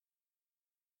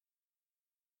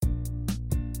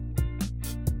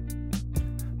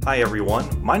Hi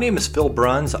everyone, my name is Phil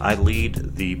Bruns. I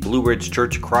lead the Blue Ridge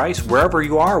Church of Christ. Wherever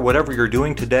you are, whatever you're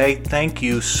doing today, thank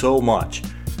you so much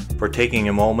for taking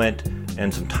a moment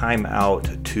and some time out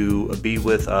to be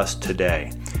with us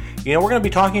today. You know, we're going to be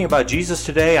talking about Jesus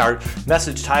today, our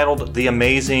message titled, The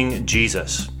Amazing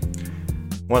Jesus.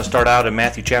 I want to start out in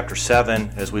Matthew chapter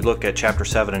 7 as we look at chapter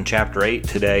 7 and chapter 8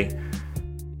 today.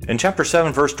 In chapter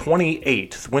 7, verse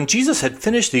 28, when Jesus had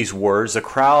finished these words, the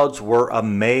crowds were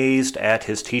amazed at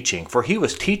his teaching, for he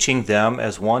was teaching them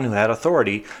as one who had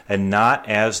authority and not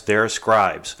as their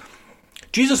scribes.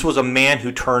 Jesus was a man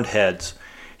who turned heads.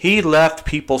 He left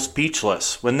people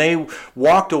speechless. When they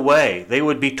walked away, they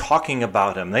would be talking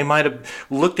about him. They might have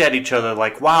looked at each other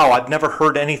like, wow, I've never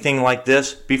heard anything like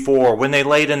this before. When they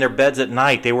laid in their beds at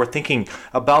night, they were thinking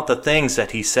about the things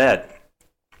that he said.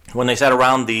 When they sat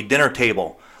around the dinner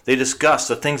table, they discussed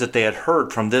the things that they had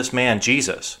heard from this man,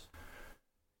 Jesus.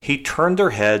 He turned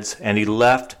their heads and he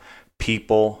left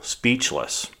people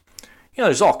speechless. You know,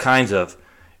 there's all kinds of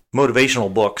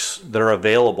motivational books that are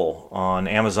available on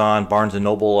Amazon, Barnes &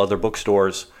 Noble, other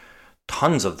bookstores,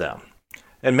 tons of them.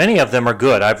 And many of them are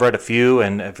good. I've read a few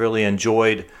and have really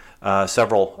enjoyed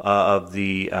several of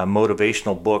the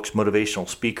motivational books, motivational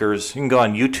speakers. You can go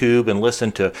on YouTube and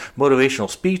listen to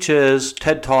motivational speeches,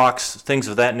 TED Talks, things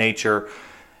of that nature.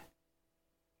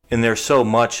 And there's so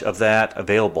much of that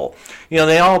available. You know,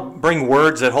 they all bring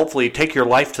words that hopefully take your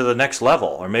life to the next level,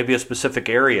 or maybe a specific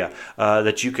area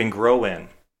that you can grow in.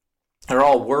 They're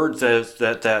all words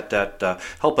that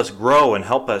help us grow and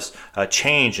help us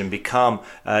change and become,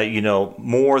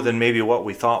 more than maybe what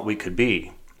we thought we could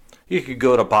be. You could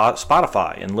go to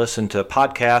Spotify and listen to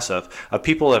podcasts of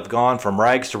people that have gone from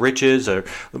rags to riches or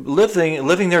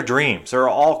living their dreams. There are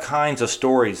all kinds of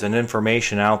stories and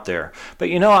information out there. But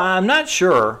you know, I'm not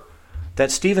sure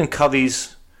that Stephen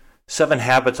Covey's 7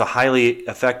 Habits of Highly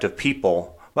Effective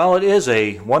People, while it is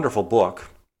a wonderful book,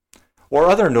 or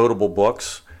other notable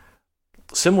books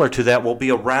similar to that will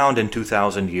be around in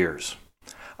 2,000 years.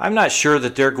 I'm not sure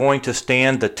that they're going to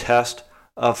stand the test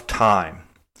of time.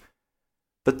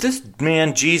 But this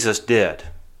man, Jesus, did.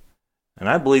 And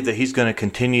I believe that he's going to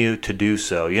continue to do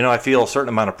so. You know, I feel a certain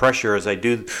amount of pressure as I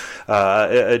do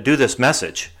this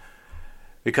message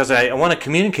because I want to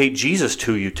communicate Jesus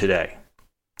to you today.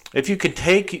 If you can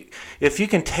take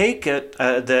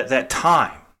that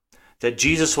time that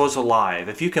Jesus was alive,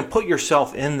 if you can put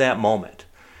yourself in that moment,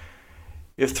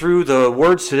 if through the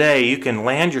words today you can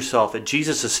land yourself at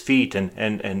Jesus' feet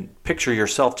and picture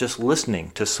yourself just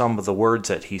listening to some of the words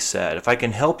that he said, if I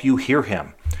can help you hear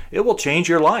him, it will change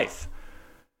your life.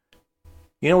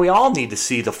 You know, we all need to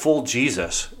see the full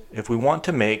Jesus if we want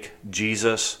to make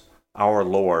Jesus our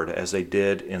Lord as they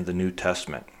did in the New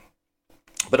Testament.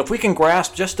 But if we can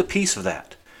grasp just a piece of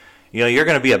that, you know, you're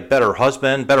going to be a better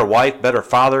husband, better wife, better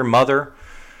father, mother.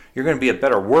 You're going to be a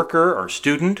better worker or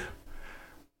student.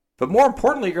 But more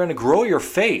importantly, you're going to grow your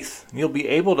faith. You'll be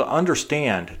able to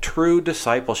understand true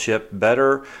discipleship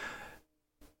better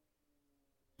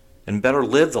and better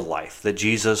live the life that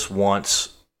Jesus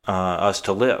wants us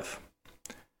to live.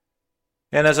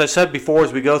 And as I said before,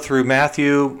 as we go through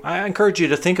Matthew, I encourage you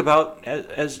to think about,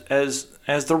 as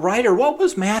the writer, what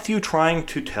was Matthew trying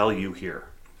to tell you here?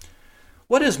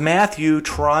 What is Matthew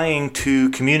trying to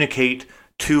communicate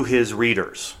to his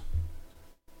readers?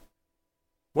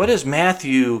 What is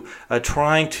Matthew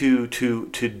trying to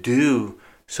do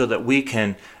so that we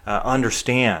can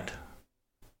understand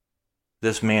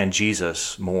this man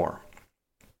Jesus more?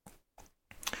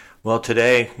 Well,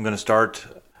 today I'm going to start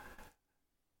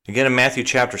again in Matthew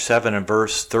chapter 7 and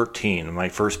verse 13. My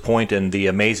first point in The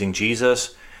Amazing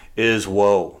Jesus is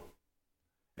woe.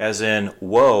 As in,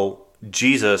 woe,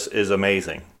 Jesus is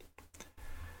amazing.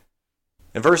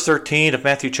 In verse 13 of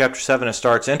Matthew chapter 7, it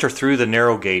starts, "Enter through the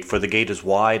narrow gate, for the gate is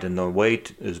wide and the way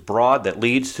is broad that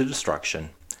leads to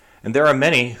destruction. And there are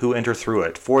many who enter through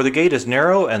it. For the gate is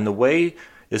narrow and the way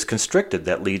is constricted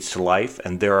that leads to life,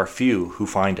 and there are few who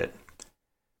find it.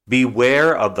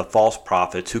 Beware of the false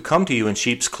prophets who come to you in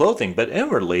sheep's clothing, but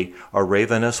inwardly are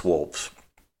ravenous wolves.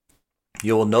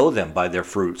 You will know them by their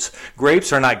fruits.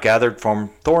 Grapes are not gathered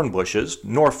from thorn bushes,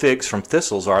 nor figs from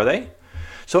thistles, are they?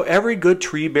 So every good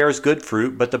tree bears good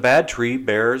fruit, but the bad tree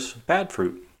bears bad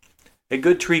fruit. A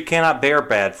good tree cannot bear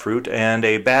bad fruit, and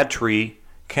a bad tree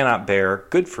cannot bear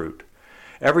good fruit.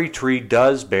 Every tree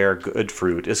does bear good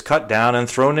fruit, is cut down and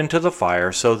thrown into the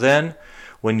fire. So then,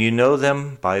 when you know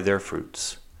them by their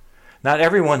fruits. Not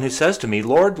everyone who says to me,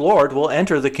 'Lord, Lord,' will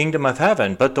enter the kingdom of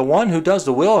heaven, but the one who does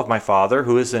the will of my Father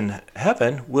who is in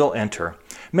heaven will enter.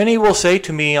 Many will say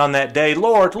to me on that day,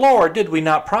 'Lord, Lord, did we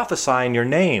not prophesy in your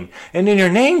name, and in your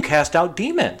name cast out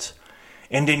demons?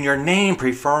 and in your name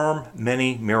perform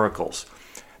many miracles.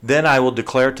 Then I will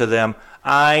declare to them,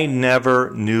 I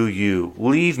never knew you.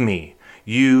 Leave me,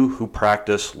 you who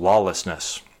practice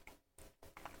lawlessness.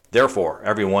 Therefore,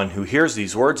 everyone who hears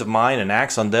these words of mine and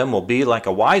acts on them will be like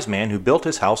a wise man who built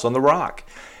his house on the rock.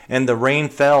 And the rain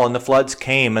fell, and the floods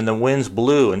came, and the winds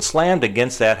blew and slammed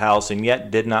against that house, and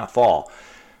yet did not fall,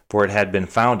 for it had been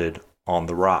founded on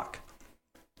the rock.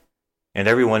 And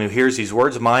everyone who hears these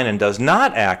words of mine and does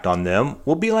not act on them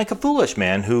will be like a foolish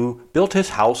man who built his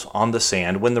house on the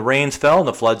sand. When the rains fell, and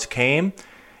the floods came,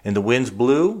 and the winds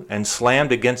blew and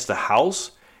slammed against the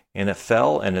house, and it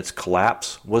fell, and its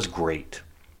collapse was great.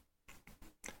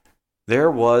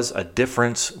 There was a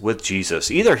difference with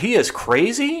Jesus. Either he is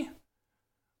crazy,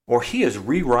 or he is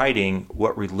rewriting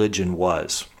what religion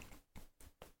was.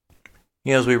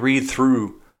 As we read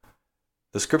through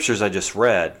the scriptures I just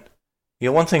read,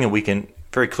 one thing that we can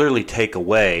very clearly take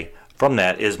away from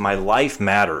that is my life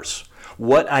matters.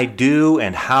 What I do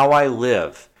and how I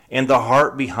live and the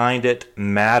heart behind it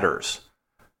matters.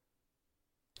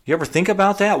 You ever think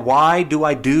about that? Why do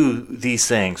I do these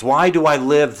things? Why do I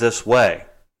live this way?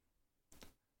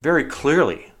 Very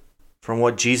clearly from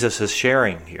what Jesus is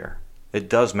sharing here. It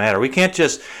does matter. We can't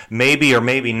just maybe or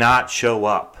maybe not show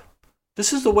up.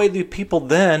 This is the way the people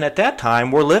then at that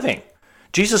time were living.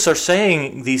 Jesus are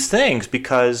saying these things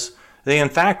because they in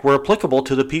fact were applicable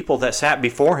to the people that sat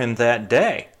before him that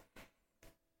day.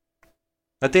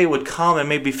 That they would come and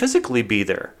maybe physically be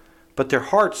there, but their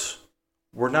hearts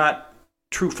were not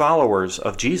true followers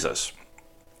of Jesus.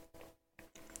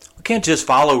 We can't just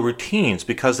follow routines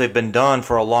because they've been done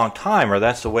for a long time, or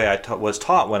that's the way I was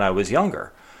taught when I was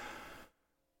younger.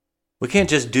 We can't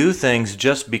just do things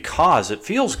just because it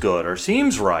feels good or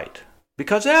seems right,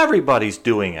 because everybody's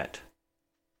doing it.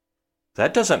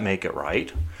 That doesn't make it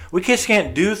right. We just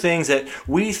can't do things that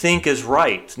we think is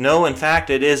right. No, in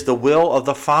fact, it is the will of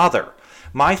the Father.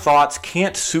 My thoughts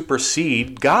can't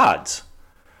supersede God's.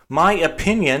 My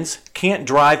opinions can't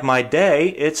drive my day.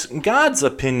 It's God's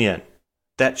opinion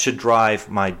that should drive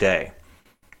my day.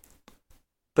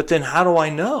 But then how do I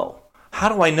know? How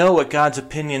do I know what God's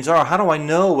opinions are? How do I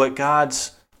know what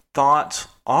God's thoughts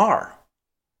are?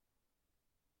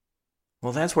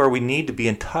 Well, that's where we need to be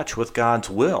in touch with God's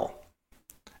will.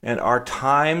 And our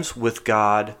times with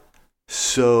God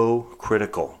so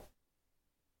critical.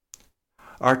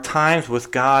 Our times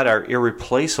with God are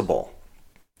irreplaceable.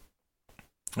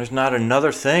 There's not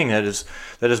another thing that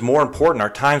is more important. Our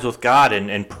times with God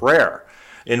in prayer,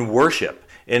 in worship,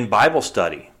 in Bible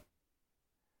study.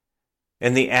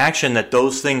 And the action that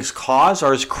those things cause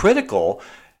are as critical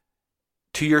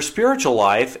to your spiritual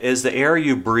life as the air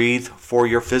you breathe for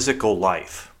your physical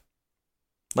life.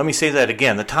 Let me say that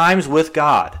again. The times with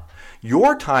God,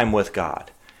 your time with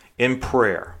God, in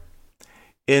prayer,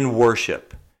 in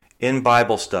worship, in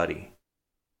Bible study,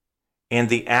 and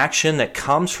the action that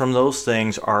comes from those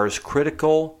things are as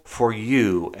critical for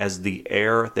you as the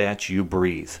air that you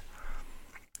breathe.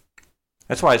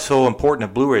 That's why it's so important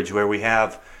at Blue Ridge where we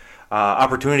have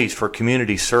opportunities for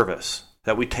community service,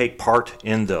 that we take part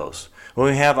in those.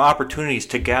 When we have opportunities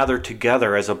to gather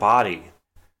together as a body,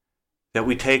 that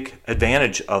we take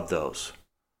advantage of those.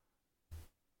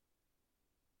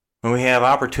 When we have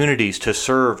opportunities to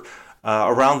serve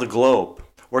around the globe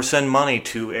or send money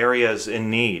to areas in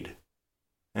need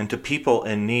and to people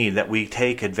in need, that we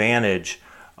take advantage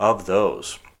of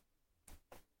those.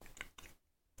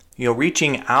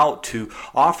 Reaching out to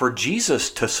offer Jesus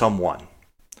to someone.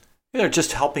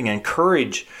 Just helping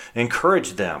encourage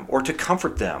them, or to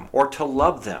comfort them, or to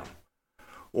love them,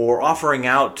 or offering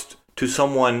out to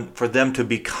someone for them to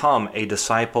become a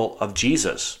disciple of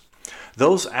Jesus.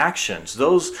 Those actions,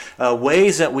 those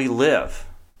ways that we live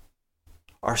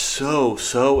are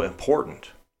so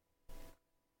important.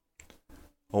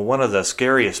 Well, one of the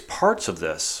scariest parts of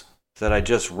this that I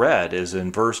just read is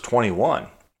in verse 21,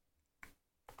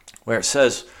 where it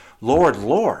says, Lord,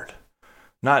 Lord.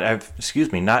 Not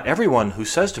everyone who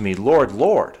says to me, Lord,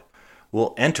 Lord,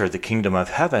 will enter the kingdom of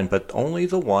heaven, but only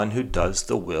the one who does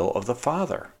the will of the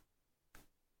Father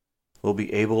will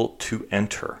be able to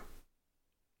enter.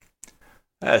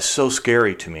 That is so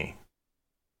scary to me.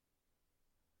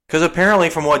 Because apparently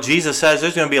from what Jesus says,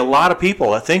 there's going to be a lot of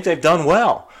people that think they've done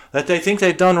well, that they think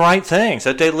they've done right things,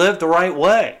 that they lived the right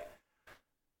way.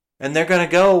 And they're going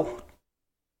to go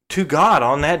to God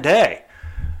on that day.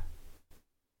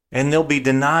 And they'll be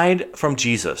denied from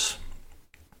Jesus.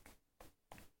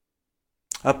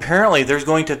 Apparently, there's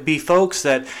going to be folks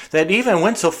that even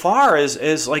went so far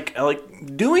as like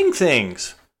doing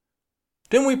things.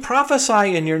 Didn't we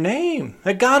prophesy in your name?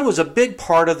 That God was a big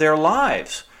part of their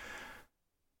lives.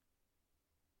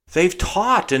 They've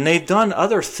taught and they've done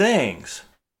other things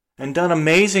and done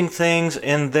amazing things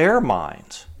in their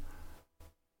minds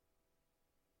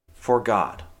for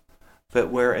God, but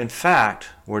where in fact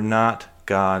were not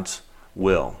God's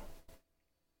will.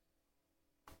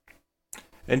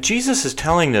 And Jesus is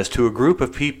telling this to a group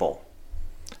of people.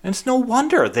 And it's no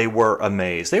wonder they were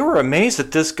amazed. They were amazed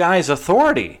at this guy's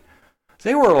authority.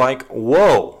 They were like,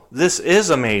 whoa, this is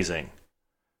amazing.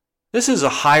 This is a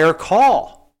higher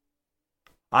call.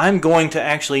 I'm going to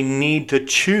actually need to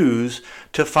choose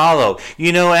to follow.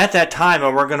 You know, at that time,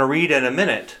 and we're going to read in a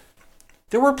minute,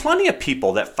 there were plenty of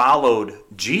people that followed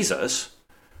Jesus,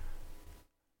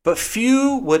 but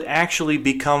few would actually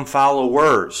become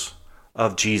followers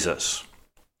of Jesus.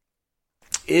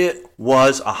 It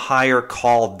was a higher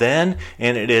call then,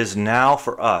 and it is now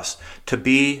for us to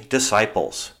be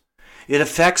disciples. It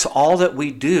affects all that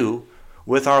we do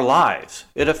with our lives.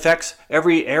 It affects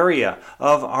every area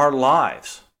of our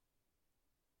lives.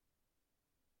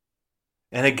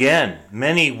 And again,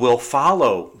 many will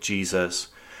follow Jesus.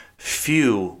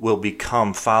 Few will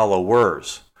become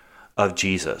followers of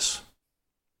Jesus.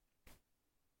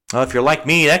 Now, if you're like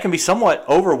me, that can be somewhat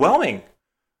overwhelming.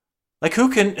 Like who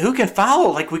can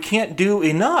follow? Like we can't do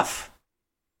enough.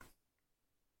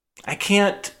 I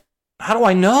can't. How do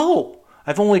I know?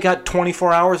 I've only got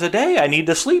 24 hours a day. I need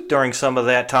to sleep during some of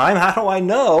that time. How do I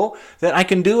know that I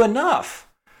can do enough?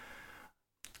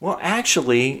 Well,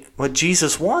 actually, what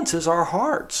Jesus wants is our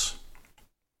hearts.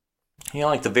 You know,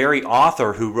 like the very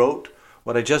author who wrote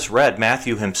what I just read,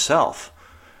 Matthew himself.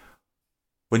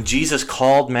 When Jesus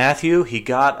called Matthew, he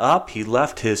got up, he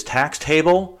left his tax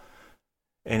table,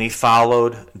 and he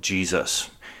followed Jesus.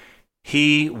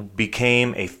 He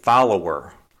became a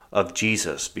follower of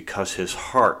Jesus because his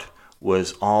heart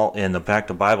was all in. In fact,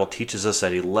 the Bible teaches us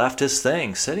that he left his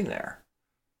things sitting there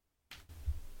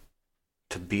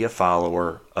to be a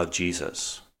follower of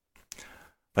Jesus.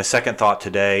 My second thought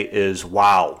today is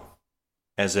wow,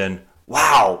 as in,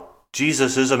 wow,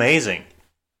 Jesus is amazing.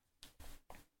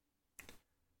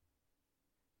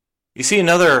 You see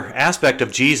another aspect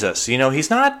of Jesus. You know, he's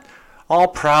not all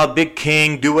proud, big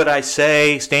king, do what I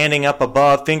say, standing up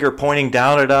above, finger pointing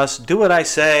down at us, do what I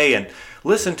say, and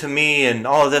listen to me, and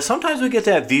all of this. Sometimes we get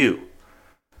that view.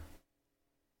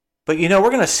 But you know, we're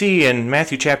going to see in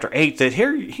Matthew chapter 8 that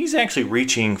here he's actually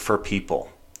reaching for people.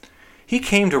 He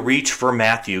came to reach for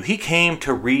Matthew. He came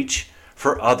to reach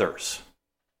for others.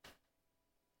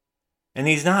 And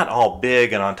he's not all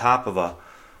big and on top of a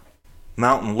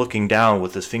mountain looking down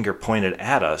with his finger pointed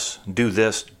at us. Do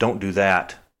this, don't do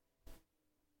that.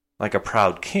 Like a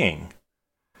proud king.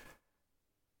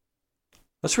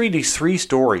 Let's read these 3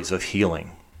 stories of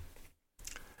healing.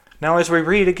 Now, as we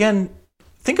read again,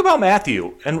 think about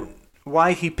Matthew and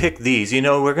why he picked these. You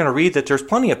know, we're going to read that there's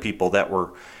plenty of people that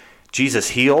were Jesus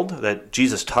healed, that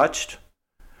Jesus touched.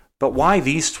 But why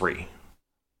these 3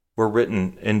 were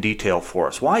written in detail for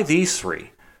us? Why these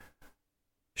 3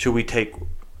 should we take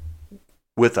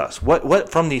with us?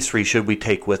 What from these 3 should we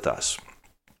take with us?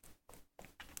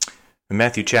 In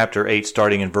Matthew chapter 8,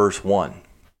 starting in verse 1.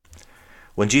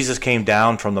 When Jesus came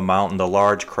down from the mountain, the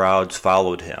large crowds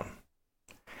followed him.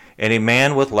 And a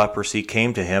man with leprosy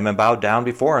came to him and bowed down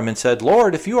before him and said,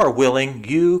 Lord, if you are willing,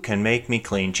 you can make me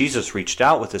clean. Jesus reached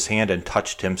out with his hand and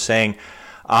touched him, saying,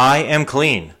 I am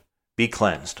clean, be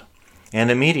cleansed.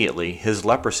 And immediately his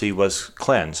leprosy was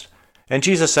cleansed. And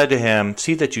Jesus said to him,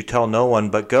 see that you tell no one,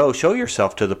 but go, show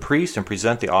yourself to the priest and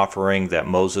present the offering that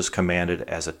Moses commanded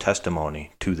as a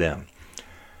testimony to them.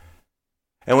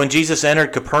 And when Jesus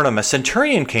entered Capernaum, a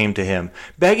centurion came to him,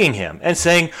 begging him, and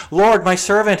saying, Lord, my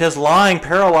servant is lying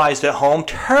paralyzed at home,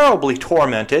 terribly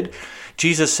tormented.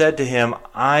 Jesus said to him,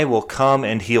 I will come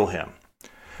and heal him.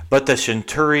 But the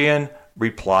centurion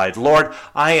replied, Lord,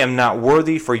 I am not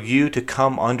worthy for you to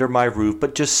come under my roof,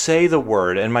 but just say the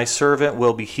word, and my servant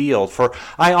will be healed. For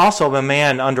I also am a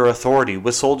man under authority,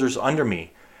 with soldiers under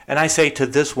me. And I say to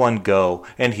this one, go,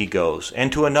 and he goes,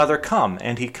 and to another, come,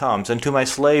 and he comes, and to my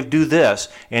slave, do this,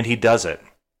 and he does it.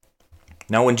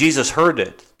 Now when Jesus heard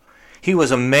it, he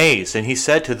was amazed, and he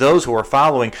said to those who were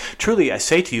following, truly I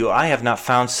say to you, I have not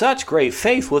found such great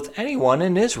faith with anyone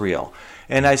in Israel.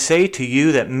 And I say to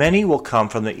you that many will come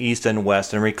from the east and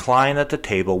west and recline at the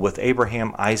table with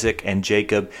Abraham, Isaac, and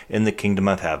Jacob in the kingdom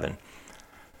of heaven.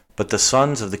 But the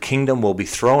sons of the kingdom will be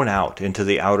thrown out into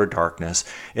the outer darkness.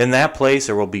 In that place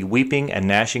there will be weeping and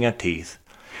gnashing of teeth.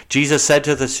 Jesus said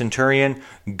to the centurion,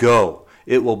 go,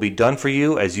 it will be done for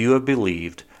you as you have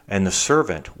believed. And the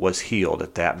servant was healed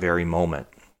at that very moment.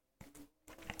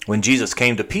 When Jesus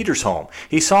came to Peter's home,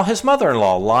 he saw his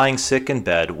mother-in-law lying sick in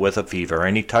bed with a fever,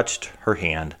 and he touched her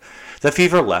hand. The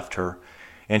fever left her,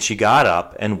 And she got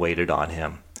up and waited on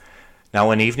him. Now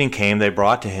when evening came, they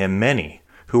brought to him many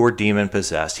who were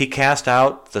demon-possessed. He cast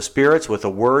out the spirits with a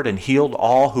word and healed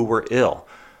all who were ill.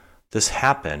 This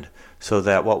happened so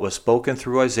that what was spoken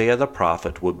through Isaiah the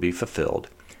prophet would be fulfilled.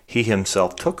 He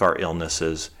himself took our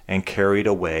illnesses and carried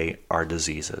away our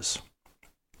diseases.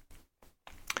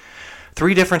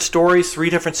 3 different stories, 3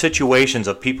 different situations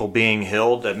of people being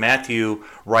healed that Matthew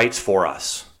writes for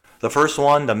us. The first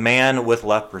one, the man with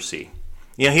leprosy.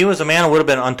 He was a man who would have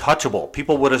been untouchable.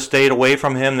 People would have stayed away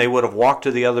from him. They would have walked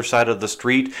to the other side of the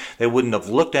street. They wouldn't have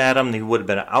looked at him. He would have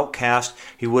been an outcast.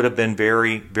 He would have been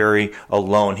very, very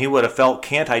alone. He would have felt,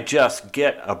 can't I just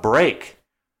get a break?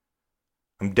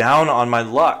 I'm down on my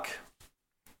luck.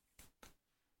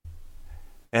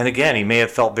 And again, he may have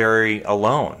felt very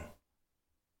alone.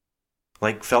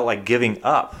 Felt like giving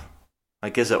up.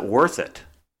 Is it worth it?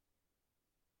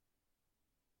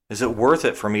 Is it worth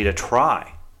it for me to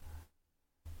try?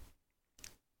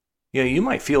 You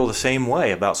might feel the same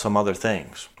way about some other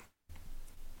things.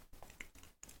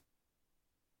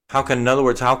 In other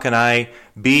words, how can I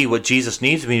be what Jesus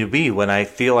needs me to be when I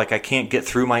feel like I can't get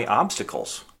through my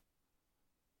obstacles?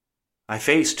 I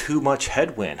face too much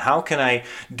headwind. How can I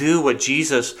do what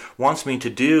Jesus wants me to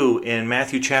do in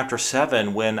Matthew chapter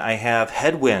 7 when I have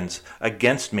headwinds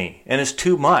against me and it's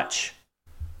too much?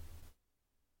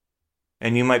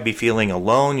 And you might be feeling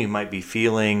alone. You might be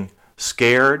feeling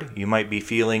scared. You might be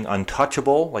feeling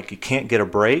untouchable, like you can't get a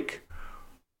break.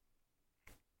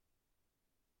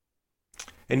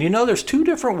 And there's 2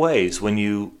 different ways when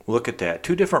you look at that,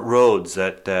 2 different roads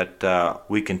that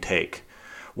we can take.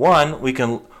 One, we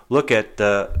can look at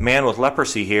the man with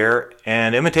leprosy here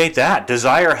and imitate that,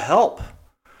 desire help.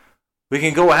 We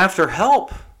can go after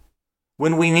help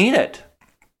when we need it.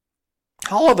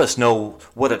 All of us know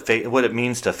what it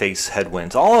means to face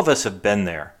headwinds. All of us have been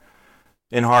there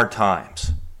in hard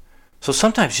times. So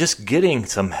sometimes just getting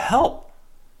some help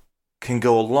can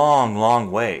go a long,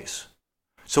 long ways.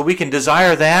 So we can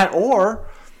desire that, or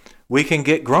we can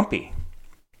get grumpy.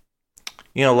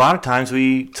 A lot of times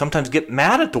we sometimes get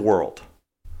mad at the world.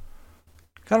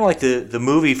 Kind of like the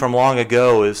movie from long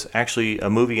ago is actually a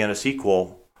movie and a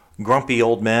sequel, Grumpy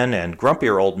Old Men and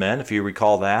Grumpier Old Men, if you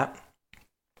recall that.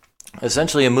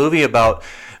 Essentially a movie about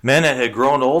men that had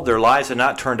grown old, their lives had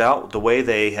not turned out the way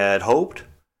they had hoped,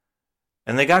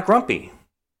 and they got grumpy.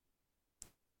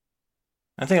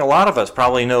 I think a lot of us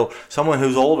probably know someone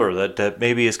who's older that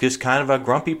maybe is just kind of a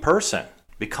grumpy person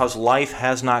because life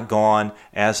has not gone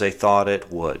as they thought it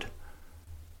would.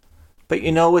 But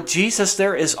with Jesus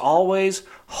there is always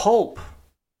hope.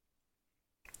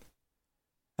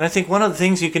 And I think one of the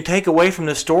things you can take away from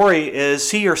this story is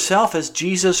see yourself as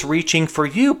Jesus reaching for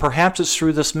you. Perhaps it's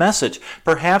through this message.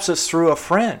 Perhaps it's through a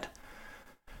friend.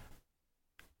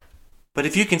 But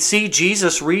if you can see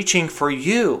Jesus reaching for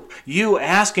you, you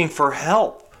asking for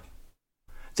help,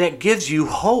 that gives you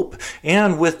hope.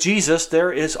 And with Jesus,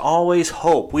 there is always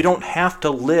hope. We don't have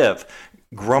to live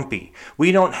grumpy.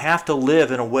 We don't have to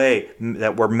live in a way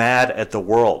that we're mad at the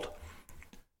world.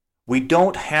 We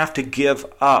don't have to give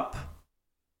up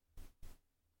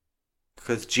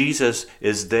because Jesus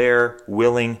is there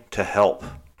willing to help.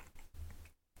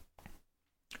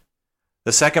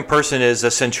 The second person is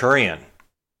a centurion.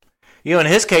 In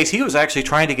his case, he was actually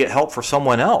trying to get help for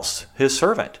someone else, his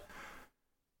servant.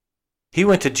 He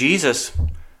went to Jesus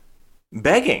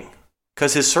begging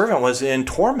because his servant was in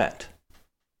torment,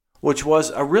 which was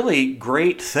a really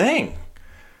great thing.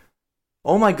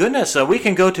 Oh my goodness, we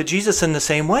can go to Jesus in the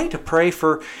same way to pray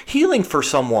for healing for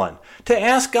someone, to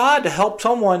ask God to help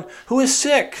someone who is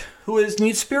sick,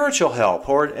 needs spiritual help,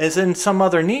 or is in some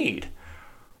other need.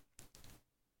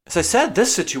 As I said,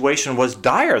 this situation was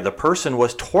dire. The person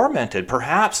was tormented.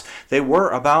 Perhaps they were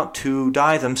about to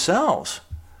die themselves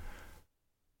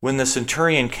when the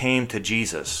centurion came to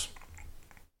Jesus,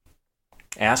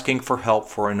 asking for help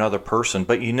for another person.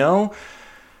 But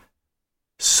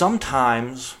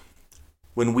sometimes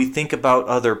when we think about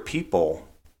other people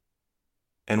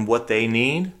and what they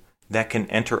need, that can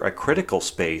enter a critical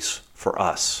space for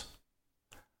us.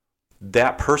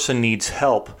 That person needs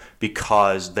help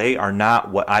because they are not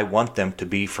what I want them to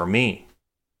be for me.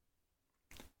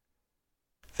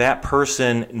 That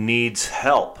person needs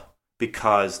help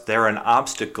because they're an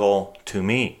obstacle to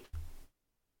me.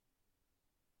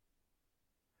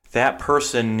 That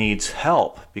person needs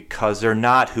help because they're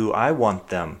not who I want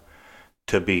them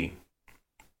to be.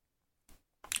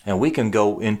 And we can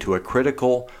go into a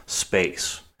critical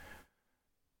space.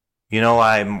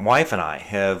 My wife and I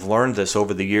have learned this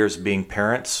over the years being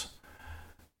parents.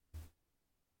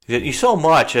 You so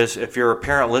much as if you're a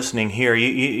parent listening here,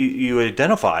 you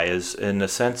identify as in the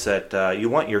sense that you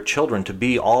want your children to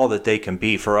be all that they can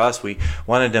be. For us, we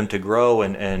wanted them to grow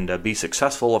and be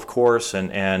successful, of course,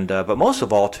 but most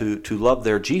of all to love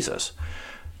their Jesus,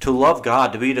 to love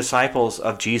God, to be disciples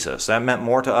of Jesus. That meant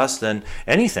more to us than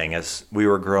anything as we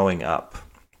were growing up.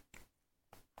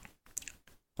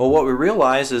 Well, what we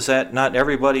realize is that not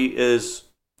everybody is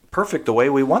perfect the way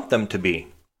we want them to be.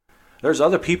 There's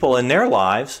other people in their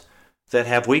lives that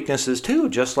have weaknesses too,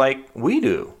 just like we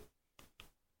do.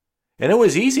 And it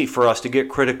was easy for us to get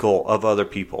critical of other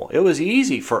people. It was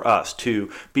easy for us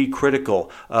to be critical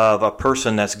of a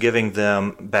person that's giving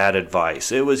them bad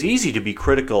advice. It was easy to be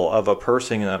critical of a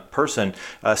person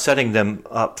setting them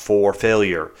up for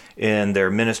failure in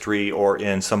their ministry or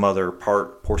in some other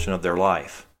portion of their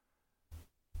life.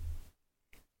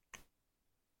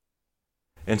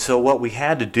 And so what we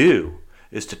had to do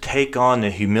is to take on the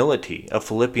humility of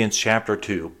Philippians chapter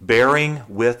 2, bearing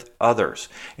with others,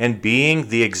 and being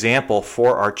the example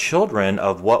for our children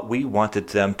of what we wanted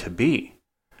them to be.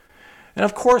 And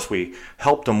of course we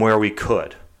helped them where we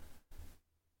could.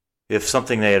 If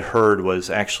something they had heard was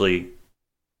actually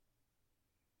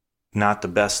not the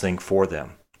best thing for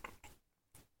them.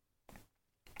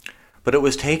 But it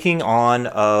was taking on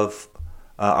of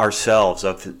ourselves,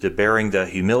 of bearing the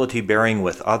humility, bearing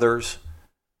with others,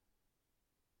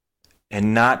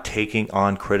 and not taking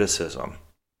on criticism.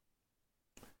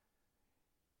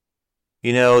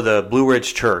 You know, the Blue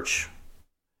Ridge Church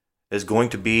is going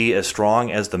to be as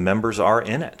strong as the members are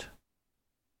in it.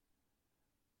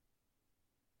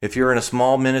 If you're in a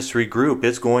small ministry group,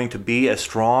 it's going to be as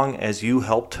strong as you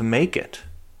help to make it.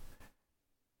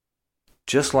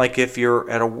 Just like if you're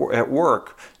at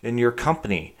work, in your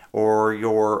company, or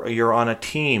you're on a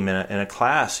team in a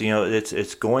class, you know,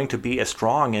 it's going to be as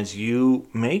strong as you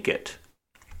make it.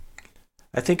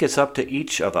 I think it's up to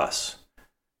each of us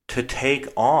to take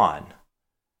on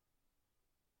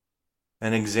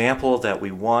an example that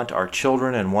we want our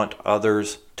children and want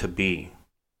others to be.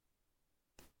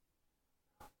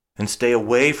 And stay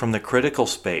away from the critical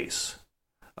space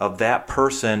of that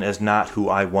person is not who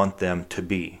I want them to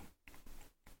be.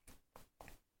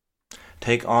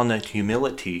 Take on the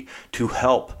humility to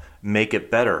help make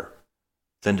it better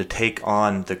than to take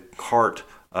on the heart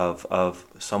of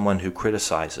someone who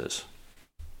criticizes.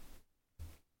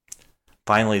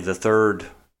 Finally, the third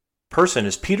person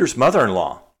is Peter's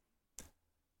mother-in-law,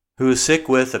 who is sick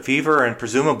with a fever, and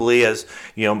presumably, as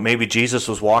you know, maybe Jesus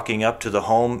was walking up to the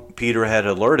home, Peter had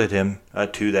alerted him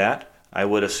to that. I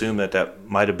would assume that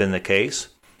might have been the case.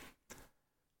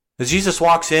 As Jesus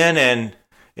walks in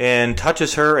and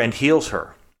touches her and heals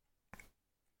her.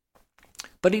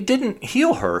 But he didn't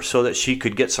heal her so that she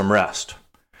could get some rest.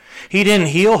 He didn't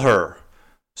heal her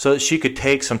so that she could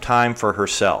take some time for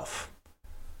herself.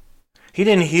 He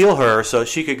didn't heal her so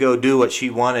she could go do what she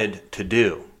wanted to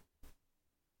do.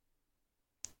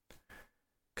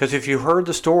 Because if you heard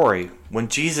the story, when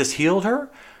Jesus healed her,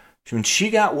 when she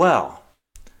got well,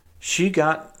 she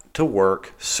got to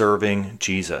work serving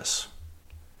Jesus.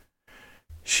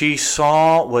 She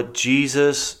saw what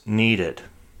Jesus needed.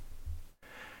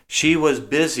 She was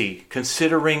busy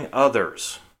considering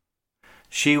others.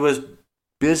 She was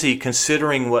busy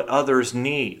considering what others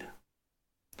need.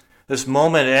 This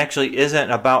moment actually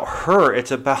isn't about her,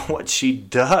 it's about what she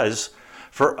does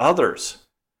for others.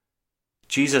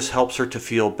 Jesus helps her to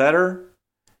feel better,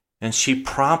 and she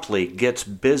promptly gets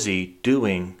busy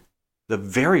doing the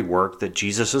very work that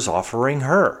Jesus is offering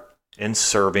her in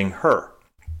serving her.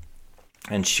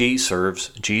 And she serves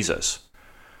Jesus.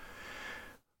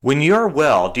 When you're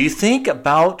well, do you think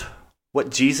about what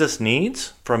Jesus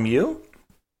needs from you?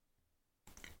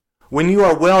 When you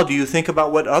are well, do you think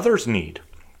about what others need?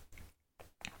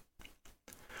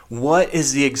 What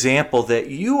is the example that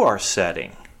you are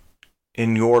setting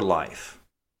in your life?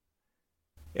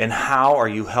 And how are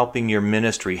you helping your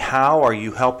ministry? How are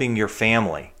you helping your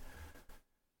family?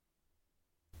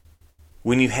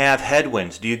 When you have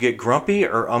headwinds, do you get grumpy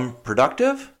or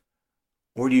unproductive?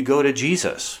 Or do you go to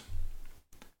Jesus?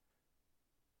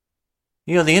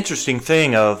 You know, the interesting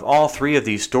thing of all three of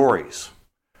these stories,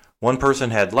 one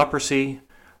person had leprosy,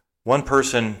 one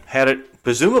person had it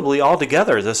presumably all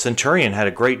together. The centurion had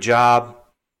a great job,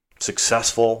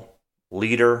 successful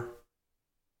leader,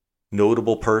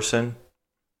 notable person.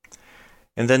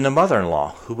 And then the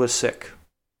mother-in-law who was sick.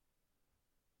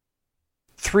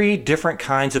 Three different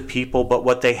kinds of people, but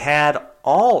what they had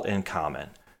all in common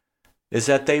is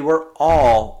that they were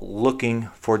all looking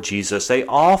for Jesus. They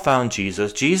all found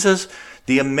Jesus. Jesus,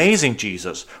 the amazing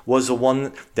Jesus, was the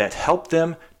one that helped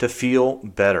them to feel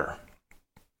better.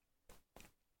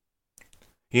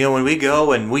 When we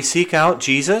go and we seek out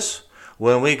Jesus,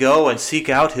 when we go and seek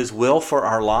out His will for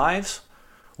our lives,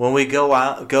 when we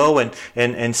go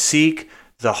and seek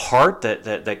the heart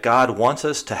that God wants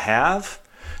us to have,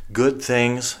 good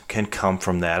things can come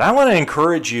from that. I want to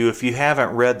encourage you, if you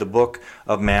haven't read the book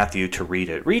of Matthew, to read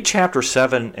it. Read chapter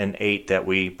 7 and 8 that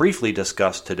we briefly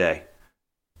discussed today.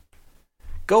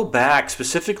 Go back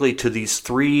specifically to these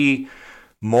 3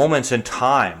 moments in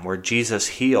time where Jesus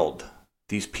healed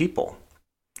these people.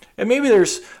 And maybe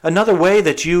there's another way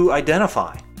that you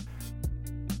identify.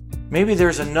 Maybe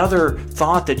there's another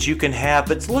thought that you can have,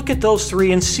 but look at those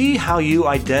 3 and see how you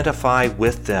identify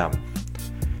with them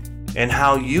and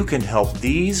how you can help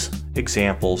these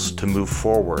examples to move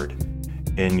forward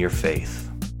in your faith.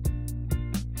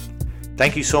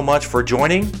 Thank you so much for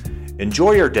joining.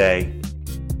 Enjoy your day.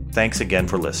 Thanks again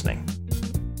for listening.